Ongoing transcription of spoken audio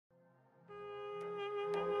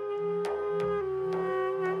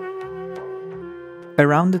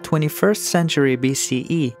Around the 21st century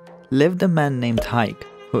BCE lived a man named Hayk,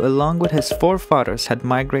 who along with his forefathers had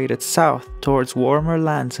migrated south towards warmer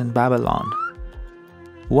lands in Babylon.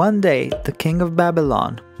 One day, the king of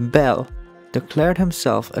Babylon, Bel, declared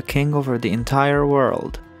himself a king over the entire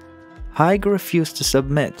world. Hayk refused to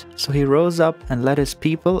submit, so he rose up and led his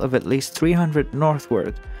people of at least 300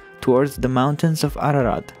 northward towards the mountains of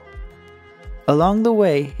Ararat. Along the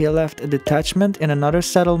way, he left a detachment in another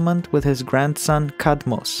settlement with his grandson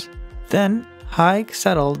Kadmos. Then, Hayk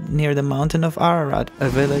settled near the mountain of Ararat, a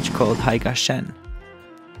village called Hayk.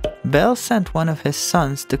 Bel sent one of his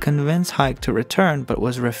sons to convince Hayk to return but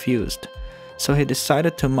was refused, so he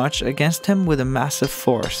decided to march against him with a massive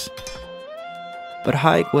force. But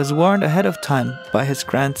Hayk was warned ahead of time by his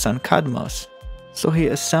grandson Kadmos, so he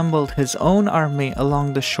assembled his own army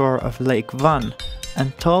along the shore of Lake Van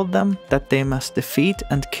and told them that they must defeat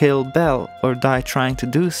and kill Bel or die trying to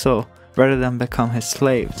do so rather than become his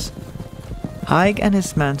slaves. Hayk and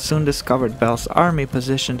his men soon discovered Bel's army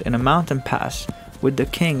positioned in a mountain pass, with the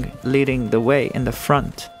king leading the way in the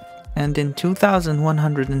front. And in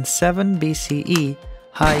 2107 BCE,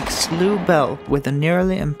 Hayk slew Bel with a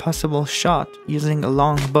nearly impossible shot using a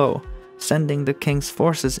long bow, sending the king's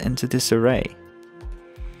forces into disarray.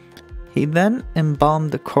 He then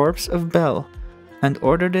embalmed the corpse of Bel and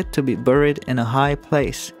ordered it to be buried in a high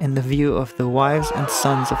place in the view of the wives and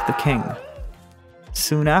sons of the king.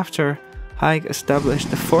 Soon after, Hayk established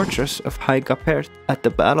the fortress of Haygapert at the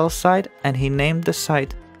battle site, and he named the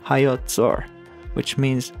site Hayot Zor, which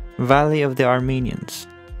means Valley of the Armenians.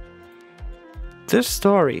 This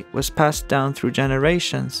story was passed down through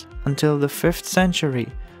generations until the 5th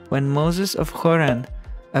century, when Moses of Choren,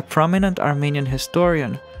 a prominent Armenian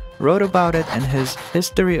historian, wrote about it in his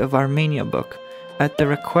History of Armenia book at the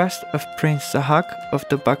request of Prince Sahak of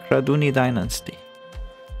the Bagratuni dynasty.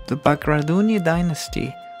 The Bagratuni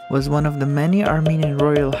dynasty was one of the many Armenian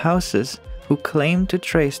royal houses who claimed to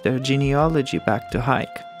trace their genealogy back to Hayk.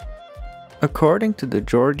 According to the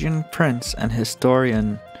Georgian prince and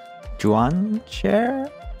historian Juan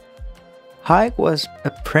Cher, Hayk was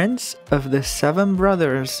a prince of the 7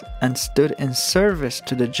 brothers and stood in service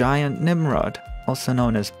to the giant Nimrod, also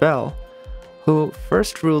known as Bel, who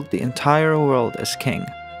first ruled the entire world as king,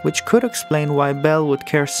 which could explain why Bel would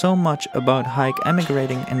care so much about Hayk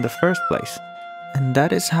emigrating in the first place. And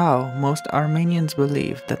that is how most Armenians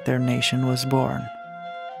believe that their nation was born.